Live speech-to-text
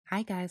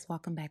Hi guys,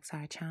 welcome back to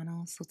our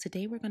channel. So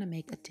today we're going to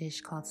make a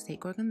dish called steak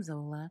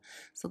gorgonzola.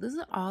 So this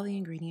is all the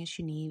ingredients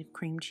you need: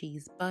 cream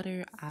cheese,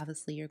 butter.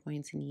 Obviously you're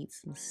going to need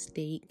some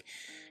steak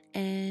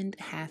and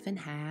half and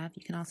half.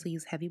 You can also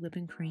use heavy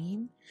whipping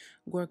cream,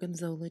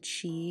 gorgonzola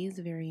cheese,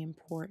 very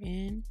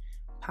important,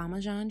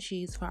 Parmesan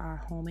cheese for our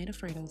homemade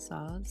Alfredo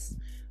sauce,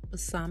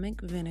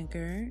 balsamic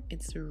vinegar.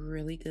 It's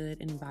really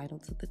good and vital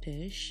to the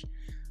dish.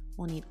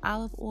 We'll need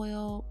olive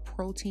oil,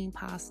 protein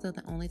pasta,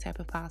 the only type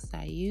of pasta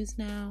I use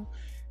now,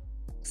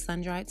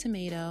 sun-dried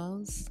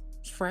tomatoes,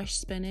 fresh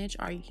spinach,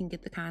 or you can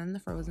get the kind in the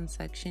frozen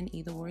section.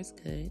 Either or is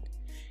good.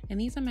 And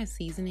these are my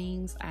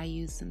seasonings. I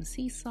use some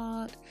sea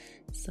salt,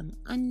 some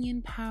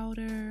onion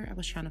powder. I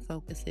was trying to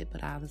focus it,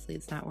 but obviously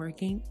it's not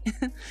working.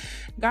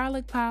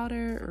 Garlic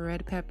powder,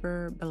 red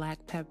pepper,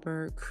 black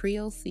pepper,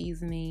 Creole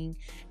seasoning,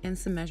 and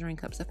some measuring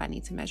cups if I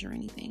need to measure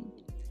anything.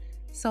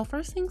 So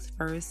first things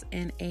first,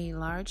 in a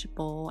large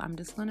bowl, I'm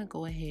just gonna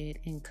go ahead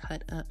and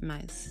cut up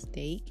my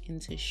steak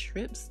into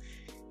strips.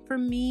 For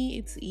me,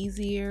 it's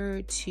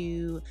easier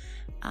to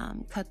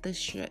cut the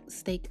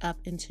steak up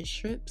into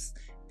strips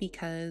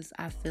because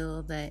I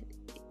feel that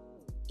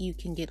you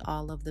can get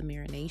all of the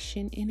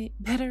marination in it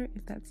better,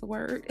 if that's a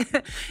word.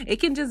 It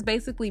can just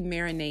basically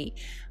marinate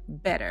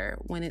better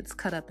when it's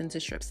cut up into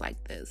strips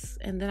like this.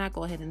 And then I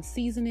go ahead and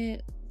season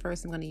it.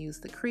 First, I'm going to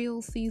use the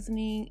Creole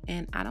seasoning,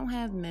 and I don't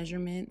have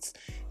measurements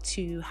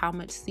to how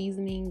much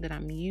seasoning that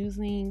I'm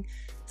using.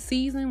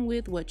 Season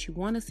with what you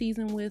want to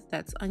season with.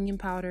 That's onion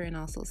powder and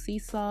also sea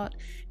salt.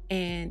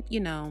 And,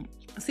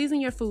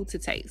 season your food to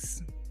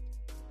taste.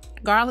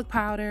 Garlic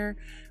powder,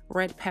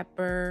 red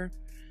pepper.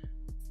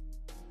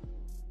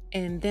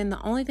 And then the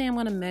only thing I'm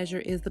going to measure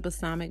is the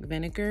balsamic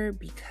vinegar,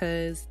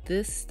 because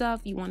this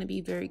stuff you want to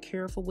be very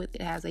careful with.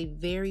 It has a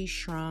very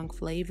strong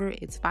flavor.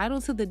 It's vital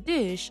to the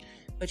dish,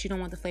 but you don't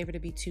want the flavor to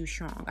be too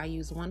strong. I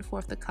use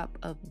 1/4 a cup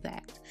of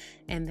that.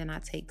 And then I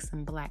take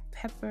some black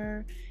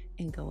pepper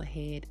and go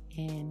ahead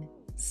and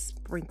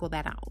sprinkle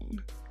that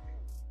on.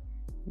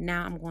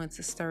 Now I'm going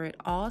to stir it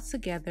all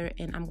together,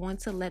 and I'm going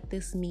to let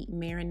this meat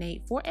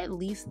marinate for at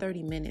least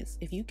 30 minutes.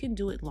 If you can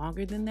do it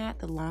longer than that,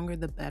 the longer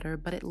the better,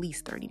 but at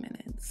least 30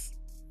 minutes.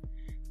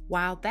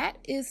 While that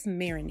is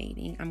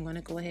marinating, I'm going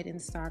to go ahead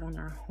and start on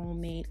our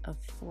homemade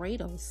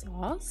Alfredo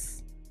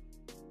sauce.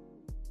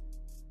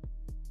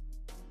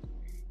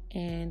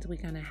 And we're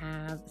going to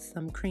have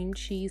some cream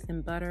cheese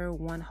and butter,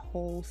 1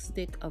 whole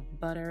stick of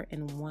butter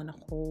and 1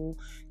 whole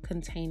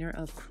container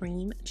of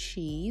cream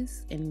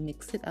cheese, and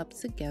mix it up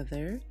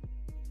together.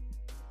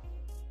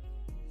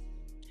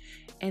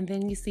 And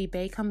then you see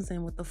Bae comes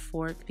in with the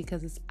fork,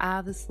 because it's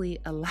obviously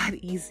a lot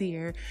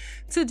easier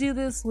to do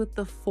this with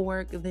the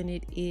fork than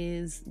it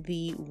is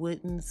the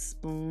wooden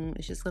spoon.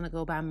 It's just going to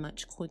go by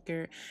much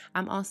quicker.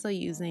 I'm also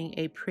using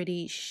a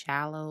pretty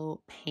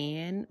shallow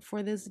pan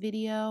for this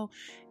video.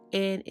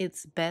 And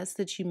it's best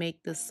that you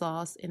make the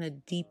sauce in a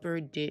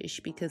deeper dish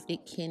because it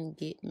can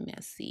get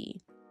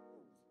messy.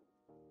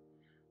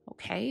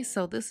 Okay,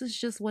 so this is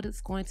just what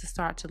it's going to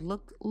start to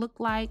look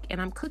like.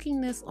 And I'm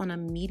cooking this on a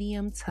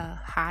medium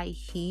to high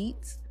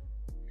heat.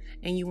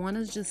 And you want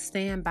to just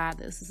stand by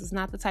this. This is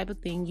not the type of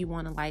thing you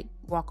want to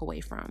walk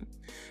away from.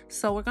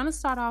 So we're going to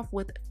start off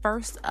with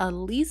first at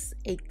least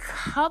a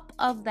cup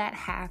of that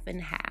half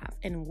and half,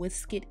 and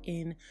whisk it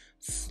in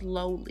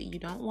slowly. You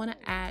don't want to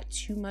add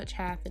too much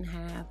half and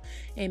half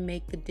and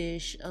make the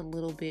dish a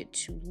little bit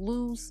too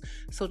loose.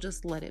 So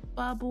just let it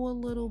bubble a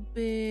little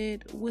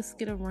bit,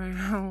 whisk it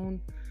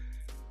around.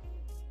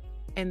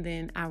 And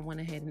then I went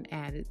ahead and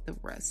added the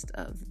rest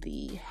of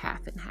the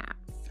half and half.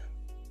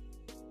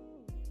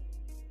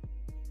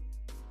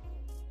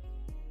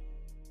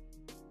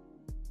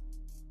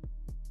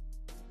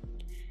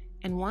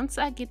 And once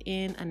I get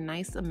in a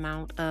nice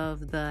amount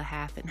of the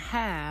half and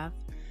half,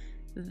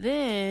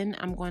 then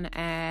I'm going to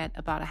add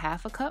about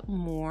 1/2 cup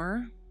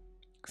more.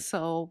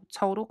 So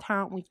total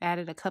count, we've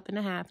added 1.5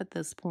 cups at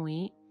this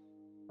point.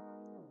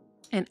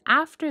 And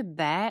after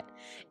that,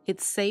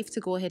 it's safe to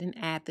go ahead and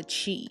add the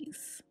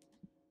cheese.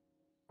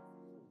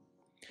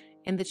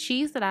 And the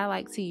cheese that I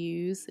like to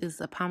use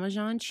is a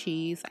Parmesan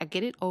cheese. I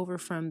get it over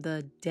from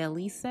the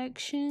deli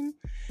section.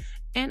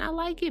 And I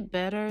like it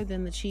better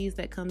than the cheese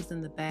that comes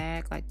in the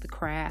bag, like the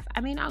Kraft.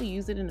 I mean, I'll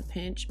use it in a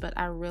pinch, but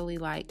I really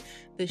like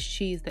this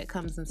cheese that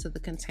comes into the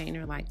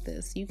container like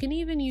this. You can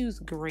even use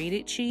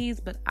grated cheese,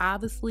 but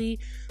obviously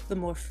the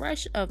more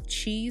fresh of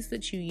cheese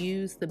that you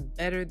use, the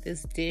better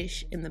this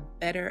dish and the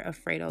better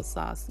Alfredo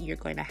sauce you're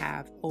going to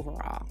have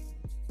overall.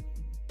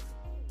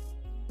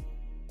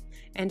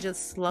 And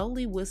just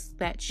slowly whisk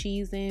that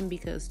cheese in,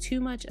 because too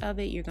much of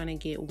it, you're going to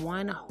get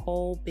one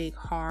whole big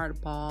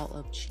hard ball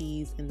of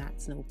cheese, and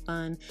that's no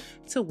fun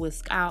to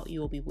whisk out.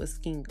 You'll be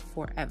whisking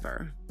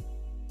forever.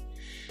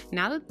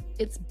 Now that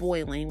it's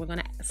boiling, we're going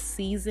to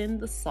season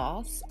the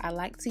sauce. I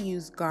like to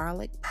use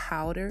garlic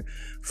powder.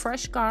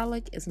 Fresh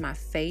garlic is my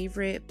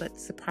favorite, but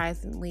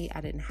surprisingly,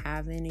 I didn't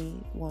have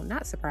any. Well,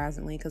 not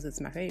surprisingly, because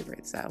it's my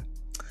favorite, so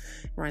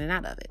running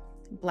out of it.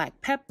 Black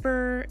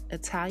pepper,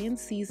 Italian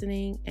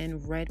seasoning,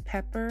 and red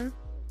pepper.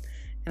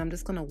 And I'm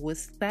just going to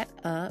whisk that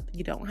up.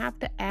 You don't have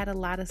to add a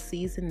lot of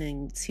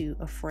seasoning to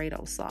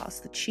Alfredo sauce.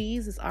 The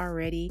cheese is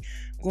already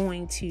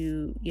going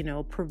to, you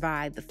know,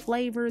 provide the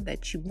flavor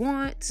that you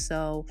want.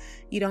 So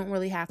you don't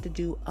really have to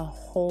do a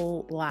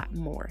whole lot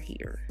more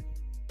here.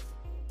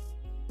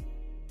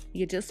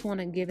 You just want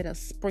to give it a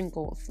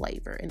sprinkle of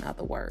flavor, in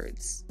other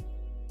words.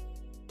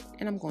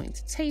 And I'm going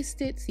to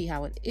taste it, see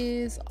how it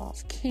is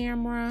off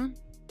camera.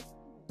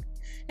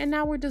 And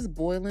now we're just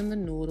boiling the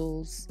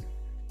noodles.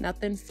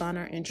 Nothing fun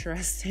or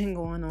interesting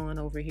going on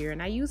over here.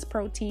 And I use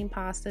protein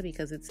pasta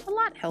because it's a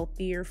lot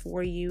healthier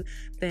for you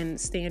than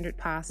standard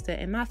pasta.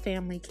 And my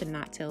family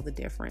cannot tell the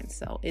difference,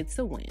 so it's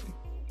a win.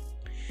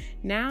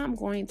 Now I'm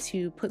going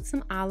to put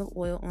some olive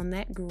oil on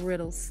that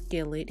griddle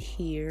skillet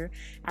here.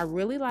 I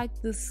really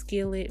like this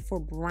skillet for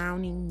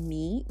browning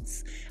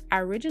meats. I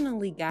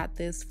originally got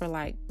this for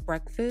like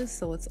breakfast,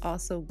 so it's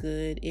also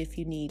good if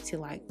you need to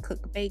like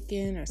cook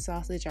bacon or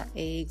sausage or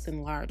eggs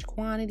in large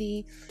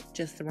quantity.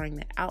 Just throwing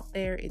that out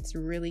there. It's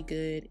really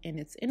good and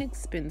it's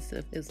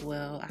inexpensive as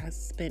well. I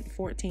spent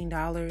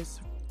 $14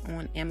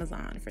 on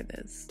Amazon for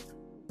this.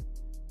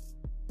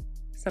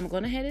 So I'm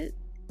going to head it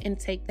and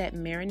take that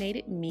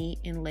marinated meat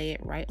and lay it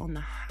right on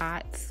the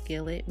hot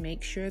skillet.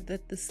 Make sure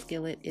that the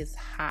skillet is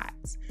hot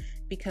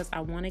because I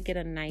want to get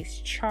a nice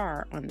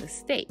char on the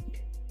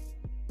steak.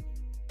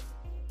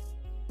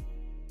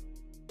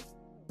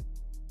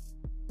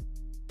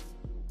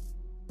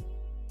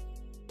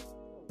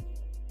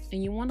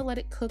 And you want to let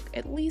it cook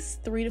at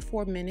least 3 to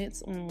 4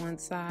 minutes on one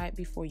side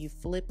before you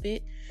flip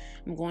it.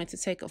 I'm going to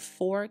take a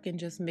fork and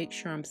just make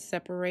sure I'm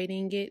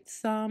separating it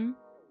some,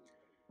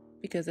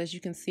 because as you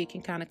can see, it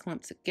can kind of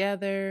clump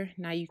together.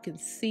 Now you can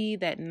see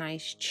that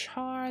nice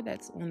char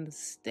that's on the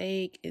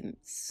steak, and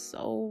it's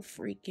so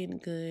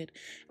freaking good.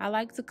 I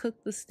like to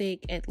cook the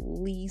steak at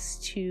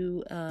least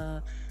to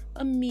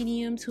a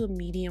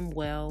medium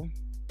well.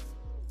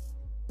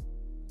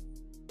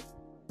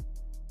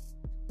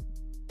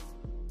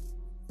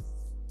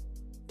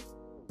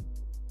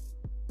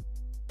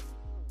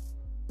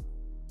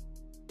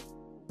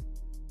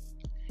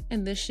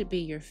 And this should be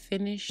your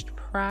finished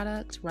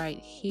product right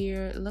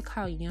here. Look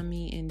how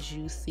yummy and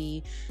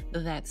juicy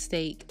that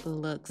steak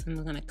looks. And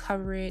I'm gonna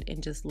cover it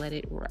and just let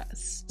it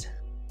rest.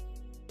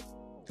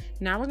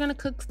 Now we're gonna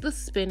cook the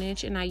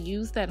spinach, and I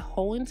use that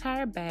whole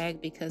entire bag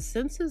because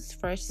since it's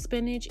fresh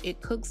spinach,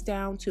 it cooks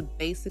down to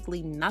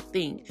basically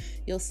nothing.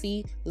 You'll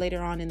see later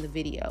on in the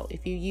video.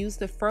 If you use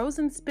the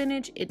frozen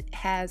spinach, it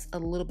has a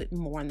little bit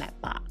more in that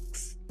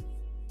box.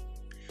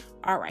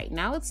 All right,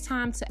 now it's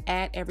time to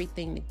add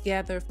everything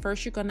together.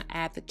 First, you're gonna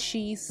add the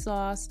cheese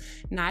sauce.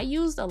 Now, I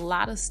used a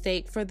lot of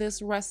steak for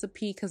this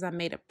recipe because I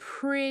made a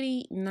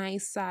pretty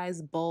nice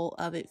size bowl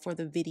of it for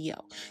the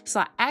video. So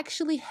I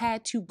actually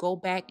had to go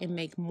back and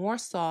make more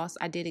sauce.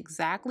 I did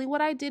exactly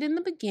what I did in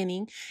the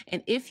beginning.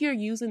 And if you're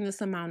using this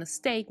amount of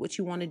steak, what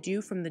you wanna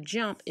do from the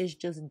jump is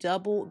just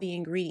double the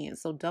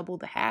ingredients. So double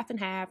the half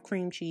and half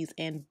cream cheese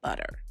and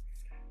butter.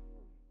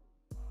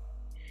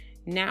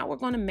 Now we're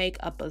going to make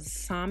a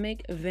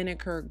balsamic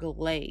vinegar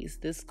glaze.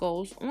 This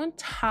goes on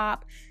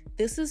top.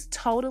 This is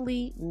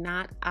totally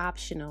not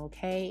optional,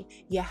 okay?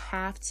 You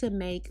have to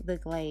make the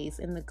glaze,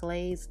 and the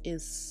glaze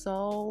is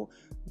so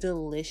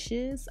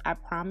delicious. I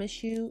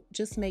promise you,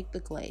 just make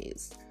the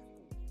glaze.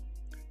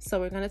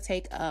 So we're going to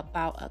take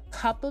about a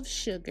cup of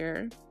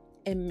sugar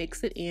and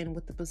mix it in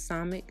with the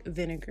balsamic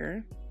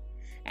vinegar.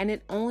 And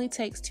it only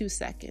takes 2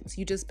 seconds.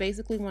 You just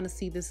basically want to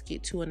see this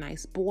get to a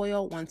nice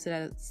boil. Once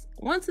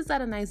it's at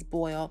a nice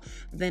boil,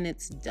 then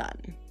it's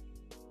done.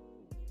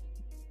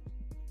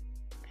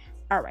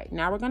 All right,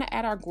 now we're going to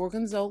add our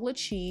Gorgonzola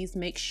cheese.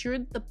 Make sure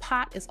the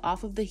pot is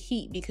off of the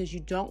heat because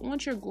you don't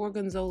want your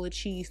Gorgonzola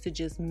cheese to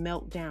just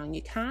melt down.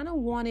 You kind of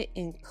want it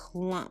in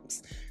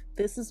clumps.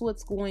 This is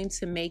what's going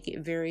to make it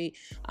very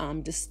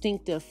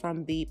distinctive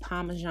from the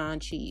Parmesan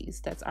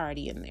cheese that's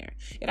already in there.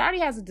 It already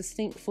has a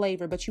distinct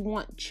flavor, but you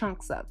want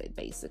chunks of it,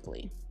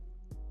 basically.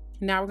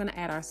 Now we're going to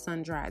add our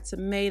sun-dried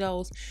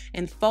tomatoes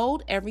and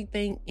fold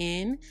everything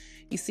in.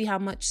 You see how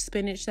much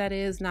spinach that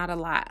is? Not a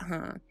lot,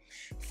 huh?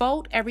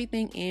 Fold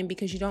everything in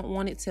because you don't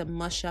want it to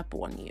mush up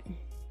on you.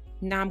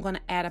 Now I'm going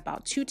to add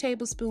about 2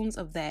 tablespoons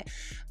of that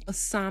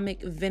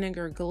balsamic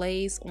vinegar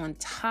glaze on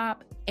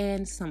top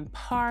and some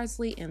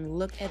parsley, and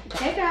look at that.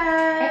 Hey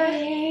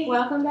guys! Hey.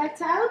 Welcome back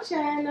to our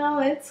channel.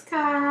 It's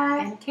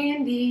Kiy and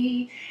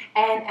Candy.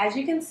 And as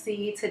you can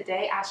see,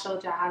 today I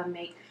showed y'all how to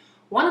make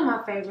one of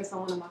my favorites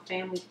and one of my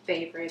family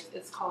favorites.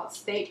 It's called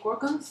steak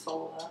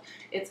gorgonzola.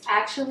 It's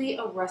actually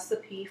a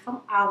recipe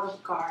from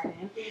Olive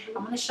Garden.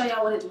 I'm going to show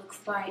y'all what it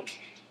looks like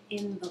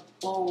in the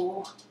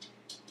bowl.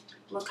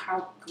 Look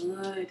how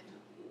good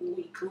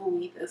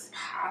gooey this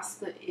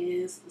pasta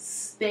is. The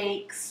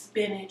steak,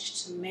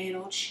 spinach,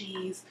 tomato,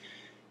 cheese.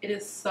 It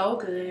is so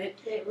good.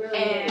 It really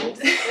is.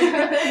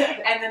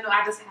 And then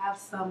I just have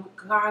some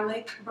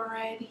garlic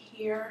bread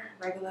here,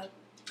 regular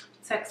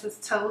Texas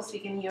toast,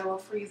 you can yellow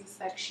freezer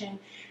section,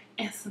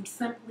 and some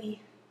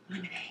Simply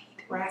lemonade,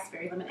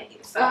 raspberry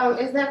lemonade. So,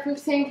 is that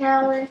 15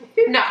 calories?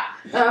 No,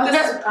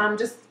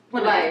 just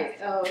lemonade.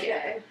 Oh,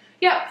 okay.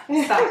 Yep.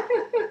 So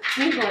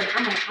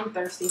I'm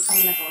thirsty, so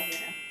I'm gonna go ahead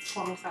and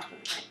pour me something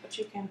to drink. But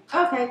you can.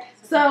 Okay.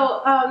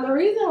 So the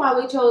reason why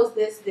we chose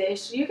this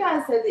dish, you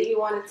guys said that you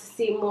wanted to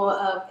see more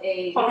of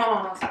a. Hold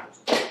on.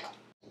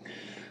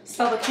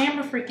 So the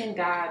camera freaking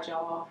died,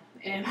 y'all,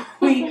 and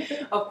we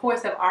of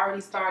course have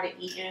already started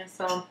eating.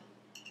 So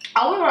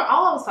all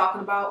I was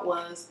talking about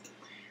was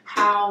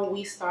how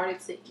we started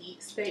to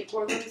eat steak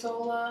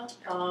gorgonzola.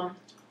 When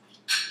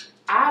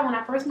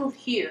I first moved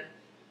here,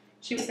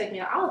 she would take me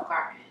to Olive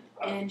Garden,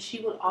 and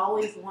she would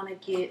always want to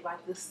get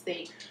like this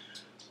steak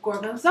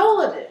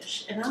gorgonzola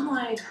dish, and I'm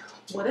like,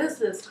 what is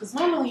this? Because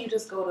normally you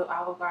just go to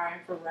Olive Garden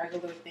for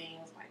regular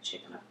things like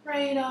chicken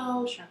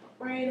alfredo, shrimp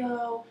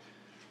alfredo,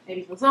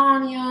 maybe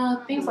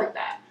lasagna, things like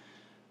that.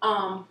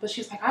 But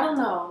she's like, I don't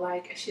know,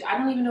 like I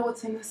don't even know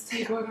what's in this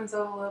steak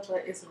gorgonzola,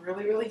 but it's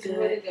really, really good.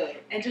 It's really good.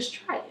 And just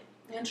try it.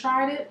 And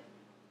tried it,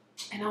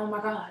 and oh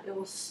my god, it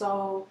was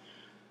so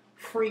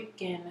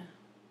freaking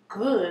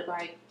good.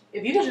 Like,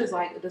 if you could just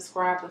like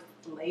describe the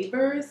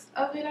flavors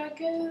of it, I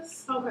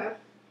guess. Okay.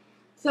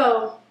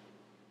 So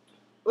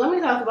let me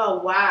talk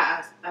about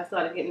why I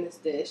started getting this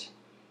dish.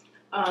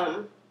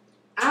 I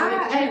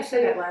actually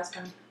said that last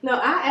time. No,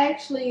 I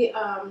actually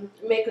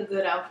make a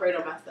good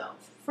Alfredo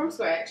myself from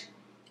scratch,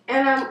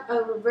 and I'm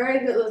a very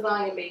good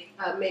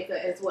lasagna maker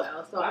as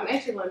well. So I'm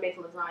actually going to make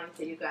lasagna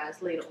for you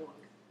guys later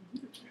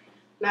on.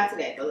 Not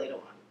today, but later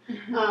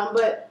on.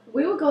 But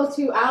we would go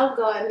to Olive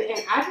Garden,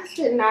 and I just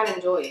did not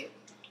enjoy it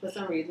for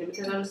some reason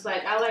because I'm just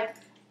like, I like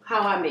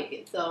how I make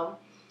it. So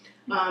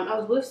I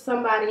was with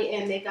somebody,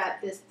 and they got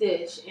this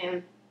dish,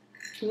 and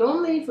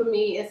normally for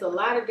me, it's a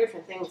lot of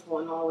different things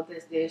going on with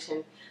this dish,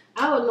 and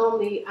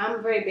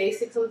I'm very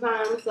basic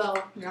sometimes,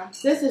 so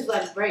this is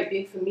like very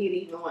big for me to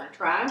even want to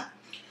try.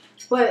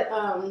 But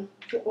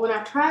when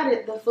I tried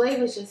it, the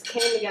flavors just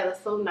came together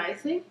so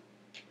nicely.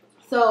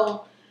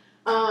 So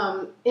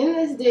in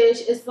this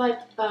dish, it's like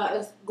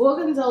it's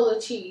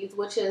gorgonzola cheese,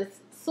 which is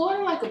sort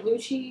of like a blue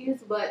cheese,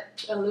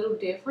 but a little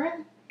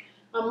different.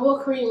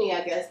 More creamy,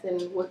 I guess, than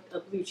what a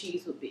blue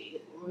cheese would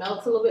be. It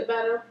melts a little bit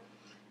better.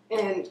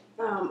 And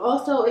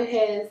also it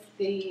has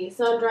the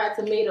sun-dried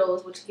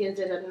tomatoes, which gives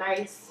it a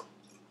nice,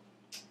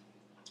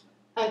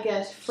 I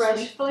guess,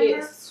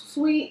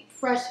 sweet,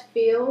 fresh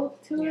feel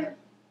to it.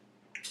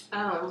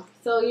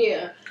 So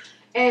yeah.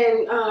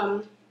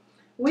 And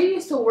we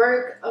used to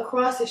work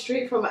across the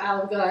street from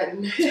Olive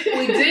Garden.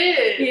 We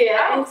did.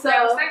 Yeah. And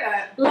so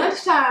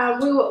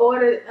lunchtime, we would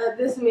order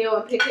this meal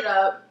and pick it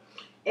up,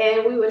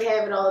 and we would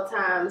have it all the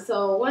time.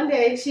 So one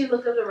day, she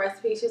looked up the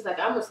recipe. She's like,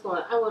 I want to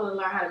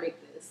learn how to make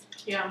this.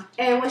 Yeah.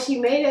 And when she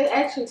made it, it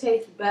actually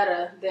tastes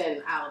better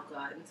than Olive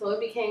Garden. So it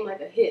became like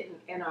a hit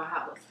in our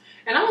house.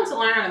 And I want to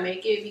learn how to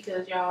make it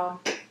because, y'all,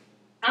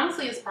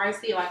 honestly, it's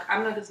pricey. Like,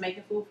 I'm not just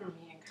making food for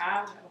me and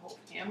Kyle. We have a whole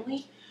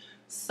family.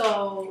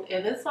 So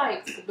if it's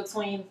like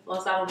between, I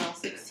don't know,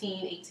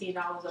 $16,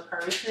 $18 a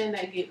person,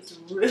 that gets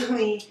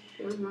really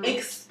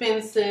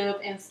expensive.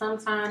 And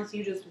sometimes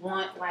you just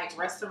want like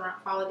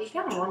restaurant quality.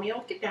 Come on,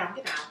 Romeo, get down.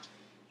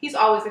 He's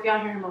always, if y'all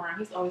hear him around,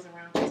 he's always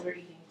around because we're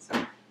eating.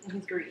 So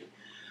he's greedy.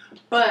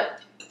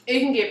 But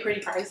it can get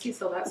pretty pricey.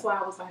 So that's why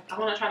I was like, I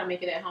want to try to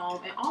make it at home.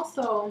 And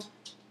also,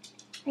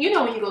 you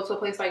know, when you go to a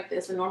place like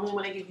this, and normally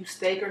when they give you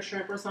steak or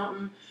shrimp or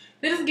something,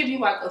 they just give you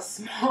like a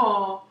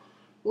small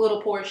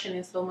little portion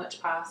and so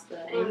much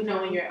pasta. And you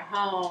know, when you're at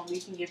home, you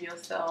can give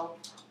yourself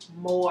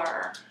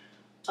more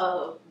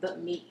of the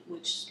meat,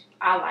 which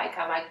I like.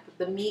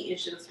 The meat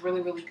is just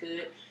really, really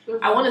good.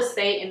 I want to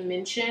say and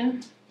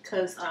mention,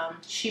 because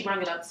she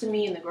brought it up to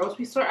me in the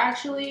grocery store,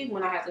 actually,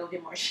 when I had to go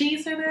get more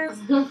cheese in this.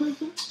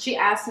 She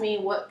asked me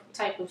what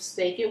type of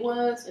steak it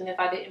was, and if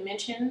I didn't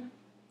mention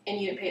and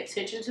you didn't pay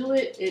attention to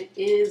it, it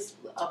is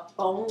a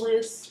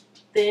boneless,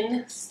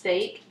 thin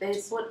steak.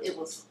 That's what it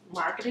was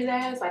marketed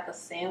as, like a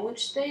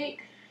sandwich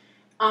steak.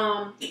 We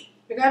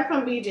got it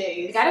from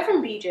BJ's. We got it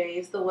from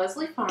BJ's, the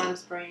Wesley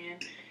Farms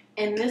brand.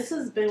 And this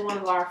has been one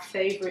of our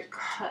favorite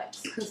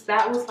cuts, because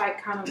that was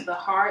like kind of the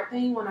hard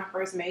thing when I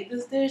first made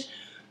this dish,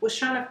 was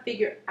trying to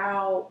figure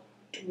out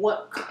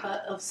what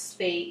cut of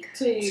steak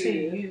to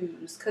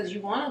use. Because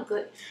you want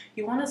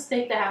a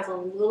steak that has a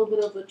little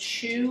bit of a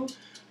chew,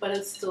 but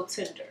it's still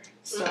tender.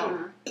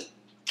 So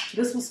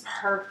this was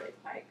perfect,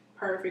 like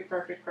perfect.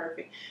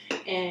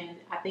 And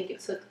I think it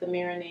took the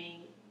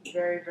marinade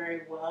very,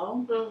 very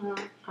well.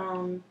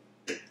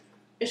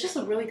 It's just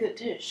a really good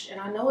dish, and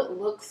I know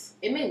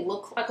it may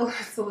look like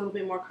it's a little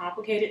bit more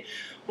complicated.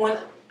 When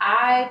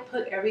I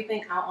put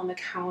everything out on the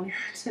counter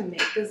to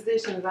make this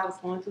dish, and as I was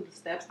going through the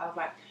steps, I was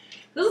like,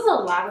 this is a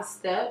lot of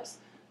steps,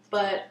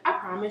 but I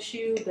promise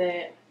you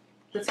that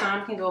the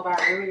time can go by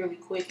really, really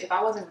quick. If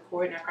I wasn't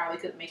recording, I probably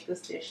could make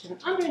this dish in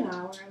under an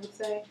hour, I would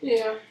say.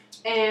 Yeah.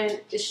 And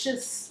it's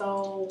just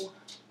so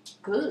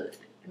good.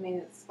 I mean,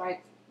 it's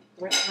like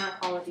restaurant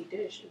quality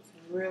dish. It's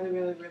really,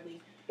 really, really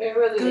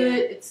good.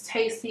 It's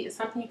tasty. It's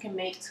something you can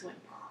make to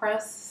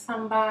impress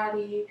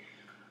somebody.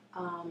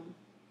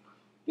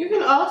 You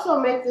can also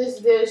make this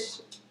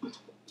dish,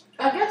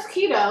 I guess,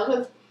 keto,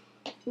 because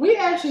we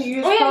actually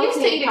use protein. I used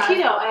to eat it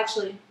keto,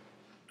 actually.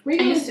 We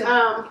used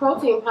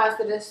protein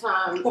pasta this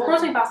time. Well,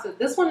 protein pasta,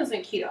 this one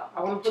isn't keto.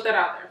 I want to put that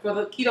out there for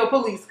the keto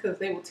police because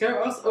they will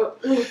tear us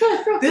up. This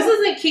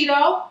isn't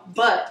keto,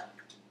 but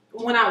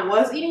when I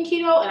was eating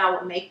keto and I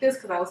would make this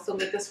because I would still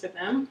make this for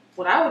them,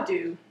 what I would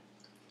do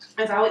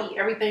is I would eat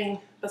everything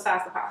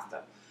besides the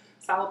pasta.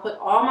 So I would put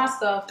all my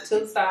stuff to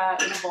the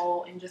side in a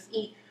bowl and just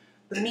eat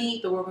the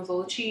meat, the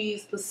Gorgonzola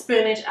cheese, the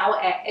spinach. I would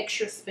add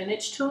extra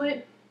spinach to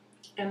it,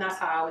 and that's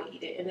how I would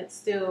eat it. And it's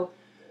still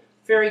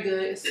very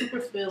good. It's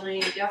super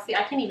filling. Y'all see,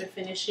 I can't even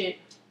finish it.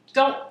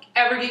 Don't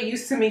ever get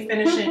used to me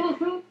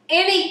finishing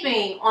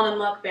anything on a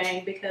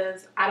mukbang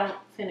because I don't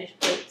finish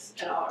plates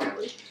at all,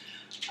 really.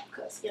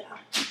 Because, you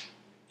know,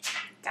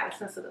 got a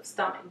sensitive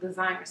stomach,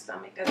 designer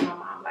stomach, as my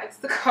mom likes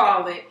to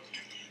call it.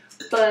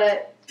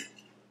 But,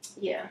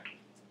 yeah.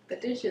 The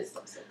dish is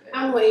so good.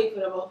 I'm waiting for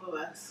the both of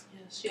us.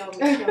 Yeah, she always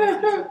eats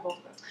for both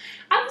of us.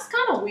 I'm just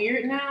kind of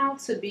weird now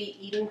to be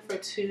eating for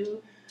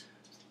two,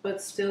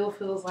 but still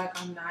feels like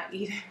I'm not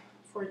eating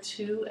for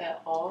two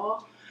at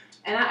all.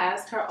 And I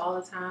ask her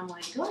all the time,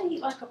 like, do I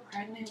eat like a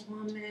pregnant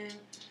woman?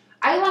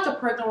 I eat like a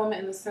pregnant woman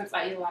in the sense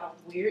I eat a lot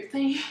of weird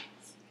things.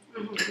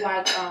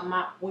 Like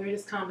my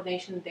weirdest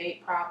combination to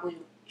date probably,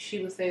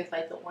 she would say, is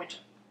like the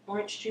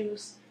orange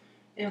juice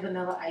and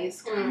vanilla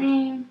ice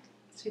cream.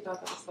 She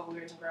thought that was so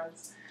weird and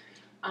gross.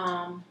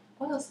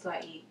 What else do I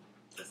eat?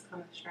 That's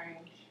kind of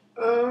strange.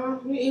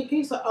 You eat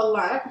pizza a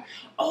lot.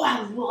 Oh,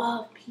 I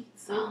love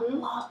pizza.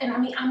 And I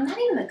mean, I'm not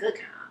even the good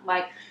kind.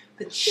 Like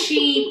the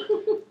cheap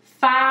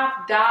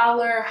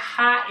 $5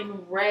 hot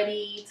and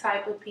ready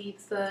type of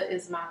pizza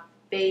is my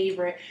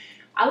favorite.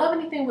 I love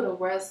anything with a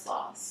red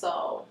sauce.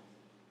 So,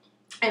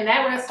 and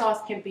that red sauce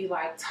can be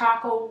like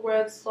taco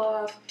red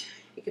sauce.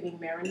 It can be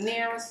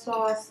marinara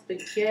sauce,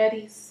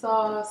 spaghetti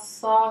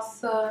sauce,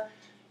 salsa.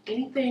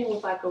 Anything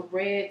with like a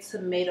red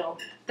tomato.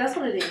 That's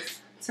what it is.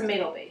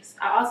 Tomato based.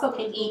 I also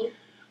can eat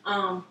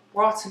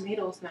raw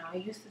tomatoes now.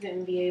 I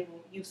didn't be able.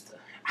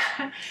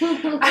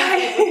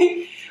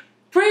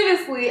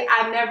 Previously,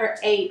 I never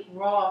ate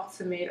raw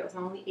tomatoes. I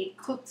only ate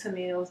cooked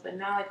tomatoes. But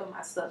now, like on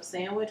my sub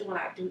sandwich, when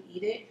I do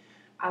eat it,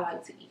 I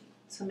like to eat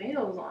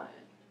tomatoes on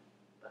it.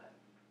 But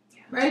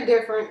yeah, very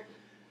different.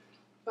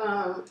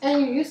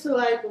 And you used to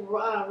like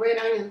red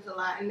onions a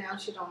lot, and now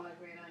she don't like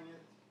red onions.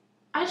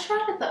 I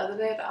tried it the other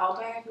day at the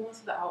Outback. We went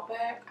to the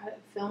Outback. I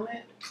didn't film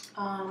it.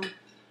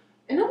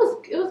 And it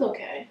was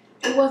okay.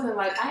 It wasn't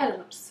like I had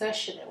an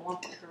obsession at one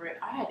point for red.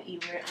 I had to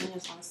eat red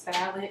onions on a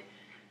salad.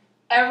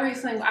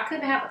 I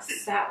couldn't have a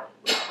salad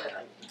without red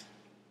onions.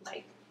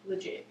 Like,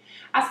 legit.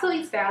 I still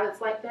eat salads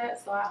like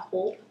that, so I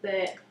hope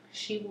that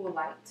she will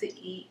like to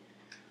eat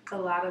a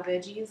lot of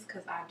veggies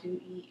because I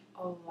do eat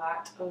a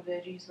lot of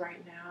veggies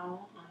right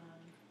now.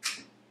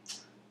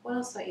 What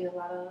else do I eat a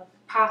lot of?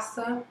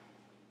 Pasta.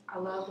 I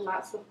love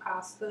lots of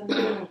pasta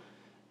now.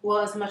 Well,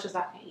 as much as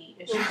I can eat,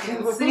 as you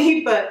can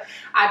see, but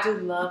I do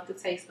love the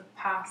taste of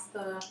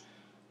pasta,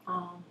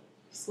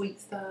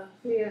 sweet stuff.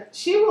 Yeah,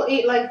 she will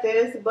eat like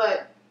this,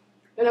 but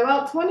in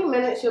about 20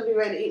 minutes, she'll be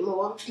ready to eat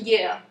more.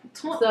 Yeah,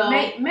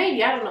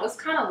 maybe, I don't know. It's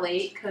kind of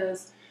late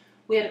because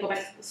we had to go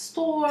back to the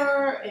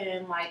store,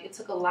 and like it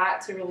took a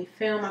lot to really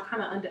film. I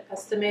kind of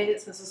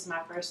underestimated, since this is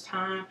my first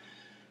time,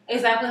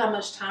 exactly how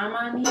much time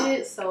I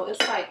needed. So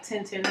it's like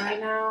 10:10 right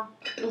now.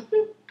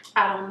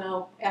 I don't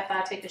know. After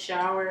I take a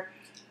shower,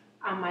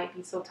 I might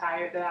be so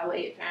tired that I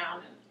lay it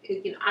down,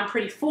 and I'm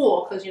pretty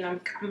full because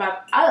I'm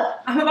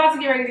about to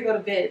get ready to go to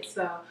bed.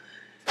 So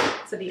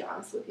to be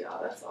honest with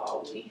y'all, that's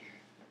all we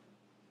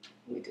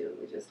do.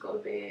 We just go to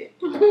bed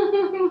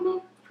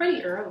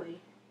pretty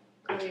early,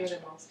 earlier than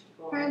most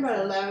people. Probably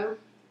about 11.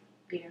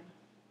 Yeah,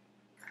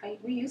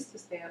 we used to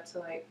stay up to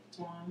like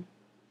 1,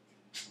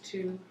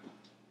 2,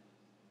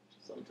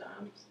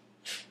 sometimes.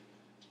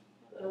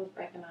 That was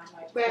back in our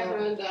like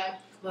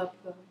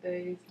club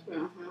days.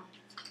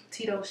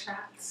 Tito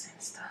shots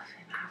and stuff,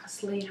 and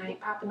obviously I ain't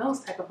popping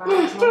those type of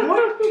bottles no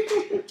more.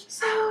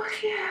 So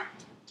yeah,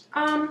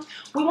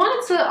 we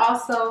wanted to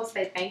also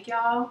say thank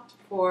y'all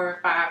for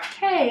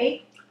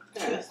 5K.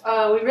 Yes.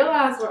 We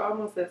realized we're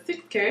almost at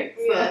 6K.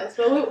 So yes,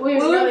 but we're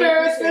really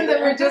embarrassing that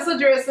we're just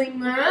addressing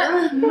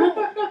that.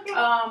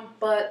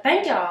 But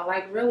thank y'all,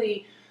 like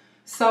really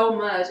so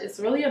much. It's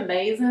really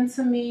amazing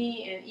to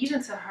me, and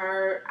even to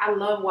her. I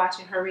love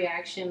watching her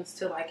reactions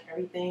to like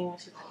everything.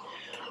 She's like,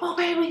 oh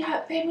babe,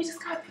 we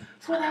just got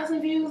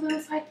 4,000 views, and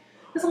it's like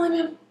it's only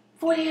been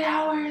 48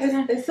 hours.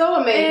 It's so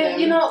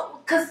amazing. And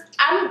because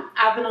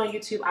I've been on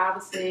YouTube,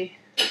 obviously,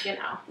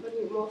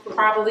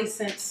 probably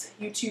since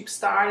YouTube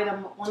started.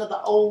 I'm one of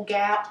the old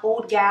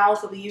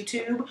gals of the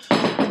YouTube,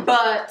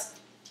 but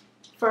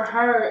for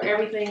her,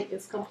 everything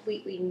is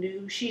completely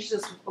new. She's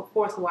just, of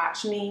course,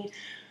 watched me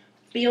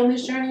be on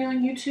this journey on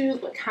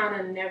YouTube, but kind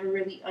of never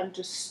really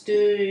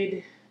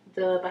understood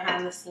the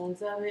behind the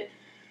scenes of it.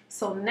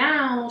 So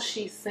now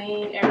she's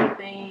seeing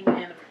everything,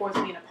 and of course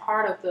being a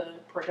part of the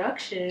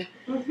production,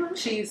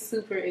 she's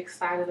super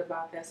excited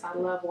about this. I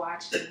love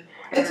watching her.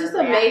 It's just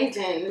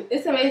amazing.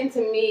 It's amazing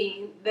to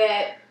me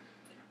that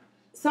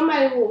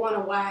somebody would want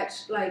to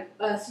watch like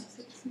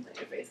us.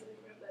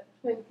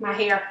 My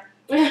hair.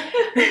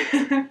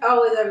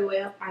 Always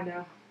everywhere. I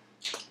know.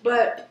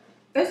 But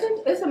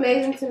it's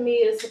amazing to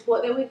me the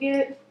support that we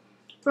get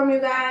from you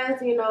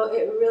guys. You know,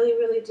 it really,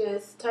 really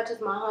just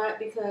touches my heart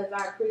because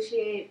I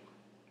appreciate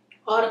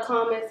all the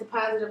comments, the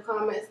positive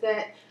comments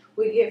that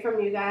we get from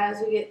you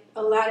guys. We get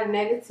a lot of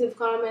negative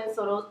comments,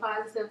 so those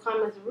positive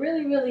comments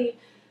really, really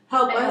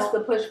help us to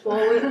push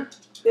forward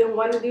and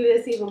want to do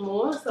this even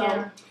more.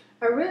 So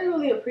I really,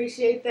 really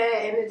appreciate that,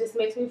 and it just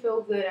makes me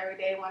feel good every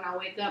day when I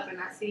wake up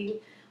and I see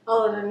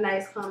all of the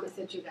nice comments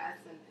that you guys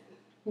send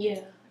in.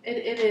 Yeah.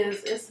 It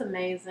is. It's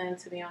amazing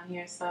to be on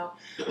here. So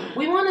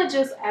we want to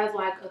just, as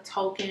like a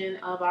token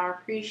of our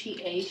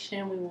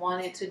appreciation, we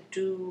wanted to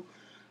do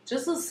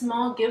just a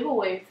small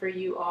giveaway for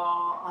you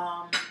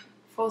all.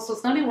 So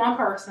it's going to be one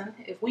person.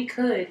 If we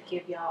could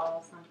give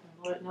y'all something,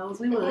 Lord knows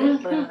we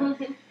would.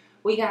 But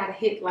we got to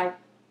hit like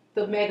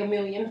the mega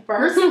million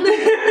first.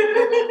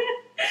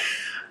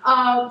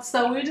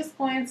 So we're just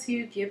going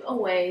to give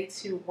away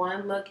to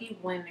one lucky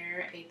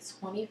winner a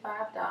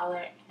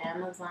 $25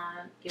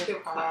 Amazon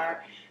gift card.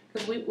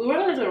 Because we were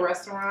going to do a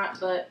restaurant,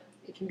 but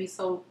it can be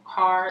so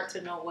hard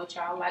to know what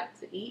y'all like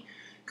to eat.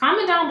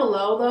 Comment down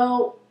below,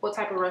 though, what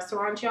type of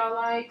restaurant y'all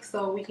like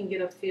so we can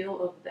get a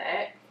feel of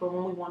that for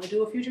when we want to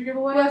do a future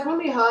giveaway. Well, it's going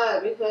to be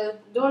hard because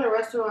doing a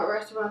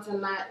restaurants are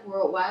not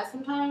worldwide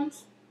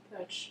sometimes.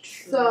 That's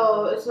true.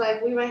 So it's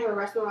like we might have a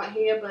restaurant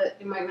here, but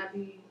it might not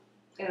be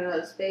in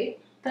another state.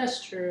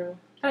 That's true.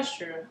 That's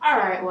true. All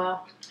right,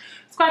 well,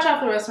 scratch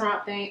off the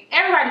restaurant thing.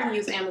 Everybody can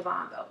use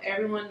Amazon, though.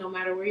 Everyone, no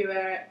matter where you're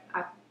at.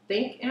 I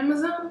think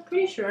Amazon, I'm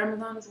pretty sure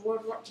Amazon is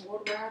worldwide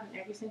in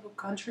every single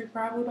country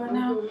probably by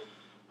now.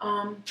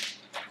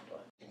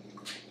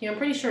 Yeah, I'm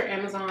pretty sure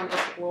Amazon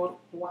is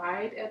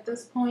worldwide at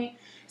this point.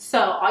 So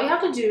all you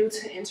have to do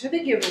to enter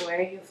the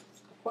giveaway,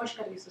 of course you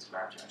got to be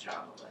subscribed to our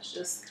channel. That's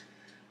just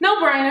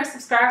no-brainer.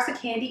 Subscribe to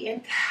Candi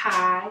and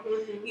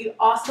Kiy. You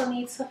also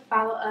need to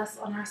follow us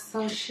on our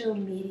social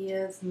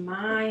medias.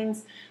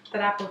 Mine's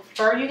that I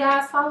prefer you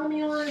guys follow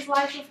me on is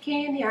Life of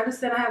Candi. I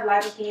understand I have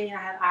Life of Candi and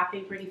I have I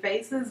Paint Pretty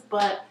Faces,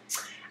 but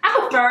I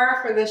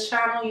prefer for this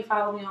channel you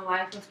follow me on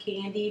Life of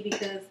Candi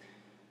because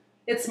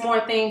it's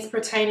more things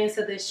pertaining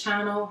to this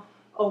channel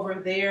over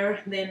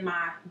there than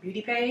my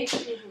beauty page.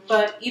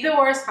 But either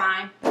or is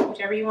fine,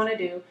 whichever you want to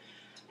do.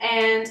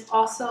 And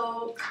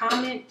also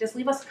comment, just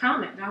leave us a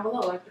comment down below.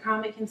 Like the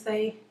comment can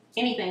say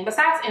anything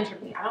besides enter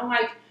me. I don't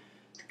like,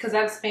 because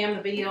that'll spam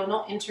the video,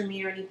 don't enter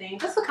me or anything.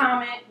 Just a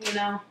comment, you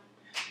know,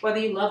 whether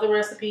you love the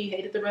recipe,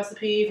 hated the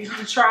recipe, if you're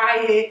going to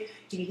try it,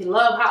 if you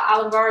love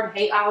Olive Garden,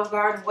 hate Olive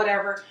Garden,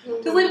 whatever.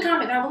 Just leave a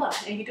comment down below.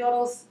 And if you do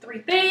all those 3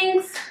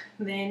 things,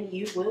 then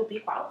you will be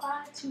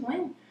qualified to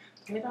win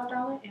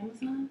 $25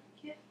 Amazon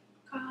gift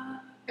card.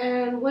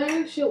 And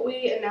when should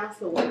we announce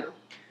the winner?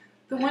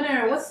 The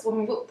winner,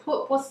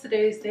 what's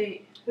today's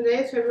date?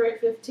 Today is February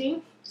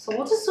 15th. So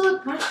we'll just do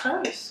it March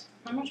 1st.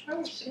 March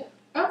 1st,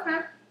 yeah. Okay.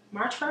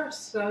 March 1st.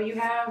 So you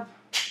have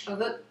a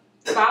good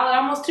solid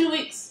almost 2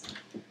 weeks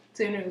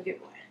to enter the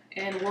giveaway.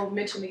 And we'll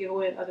mention the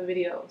giveaway in other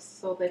videos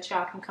so that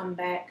y'all can come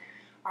back,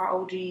 our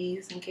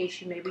OGs, in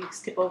case you maybe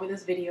skip over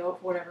this video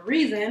for whatever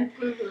reason.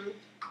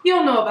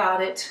 You'll know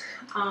about it.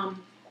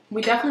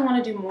 We definitely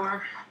want to do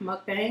more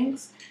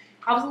mukbangs.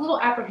 I was a little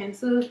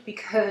apprehensive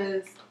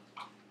because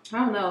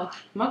I don't know,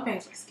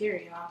 mukbangs are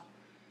scary,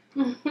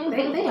 y'all.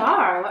 They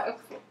are. Like,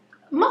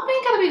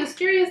 mukbang gotta be the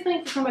scariest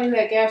thing for somebody who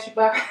had gastric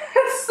bypass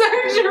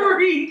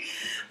surgery.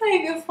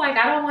 Like, it's like,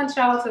 I don't want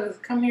y'all to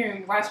come here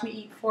and watch me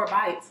eat 4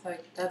 bites.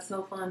 Like, that's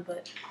no fun, but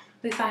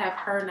at least I have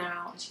her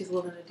now, and she's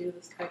willing to do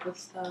this type of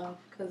stuff.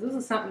 Because this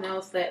is something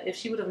else that if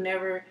she would have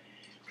never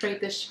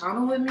created this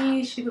channel with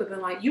me, she would have been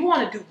like, you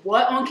want to do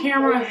what on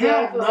camera?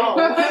 Hell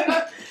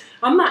no.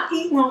 I'm not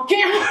eating on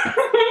camera.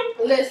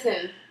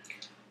 Listen.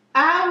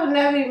 I would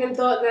never even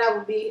thought that I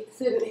would be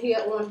sitting here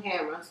on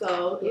camera,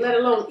 so let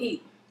alone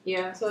eat.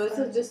 Yeah. So this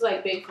is just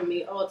like big for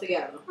me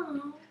altogether.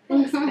 Oh,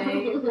 thanks,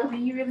 babe. I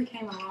mean, you really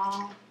came a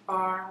long,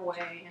 far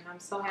way, and I'm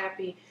so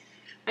happy.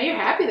 And you're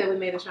happy that we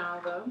made the channel,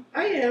 though.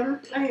 I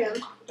am.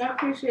 I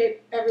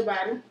appreciate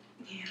everybody.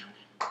 Yeah.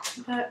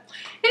 But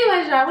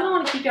anyways, y'all, we don't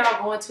want to keep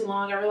y'all going too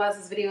long. I realize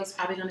this video is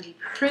probably going to be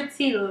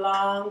pretty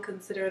long,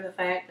 considering the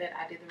fact that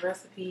I did the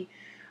recipe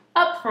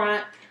up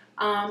front.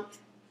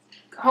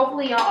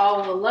 Hopefully y'all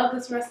all will love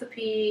this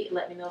recipe.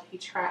 Let me know if you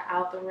try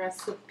out the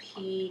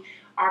recipe.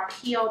 Our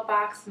P.O.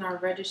 box and our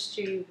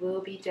registry will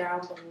be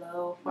down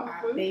below for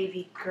our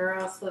baby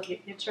girl. So if you're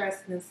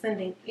interested in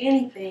sending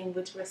anything,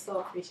 which we're so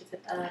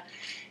appreciative of,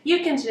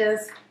 you can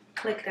just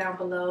click down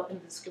below in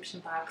the description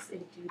box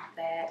and do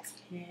that.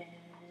 And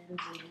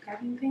do you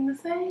got anything to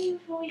say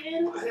before we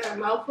end? I got a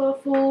mouthful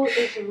of food.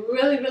 It's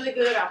really, really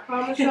good. I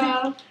promise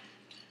y'all.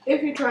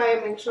 If you try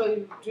it, make sure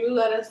you do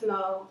let us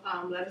know.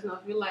 Let us know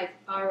if you like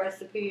our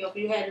recipe or if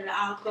you had it at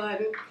Olive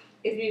Garden,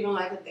 if you even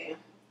like it there.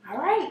 All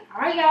right,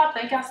 y'all.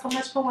 Thank y'all so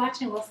much for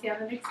watching. We'll see y'all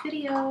in the next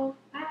video.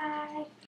 Bye.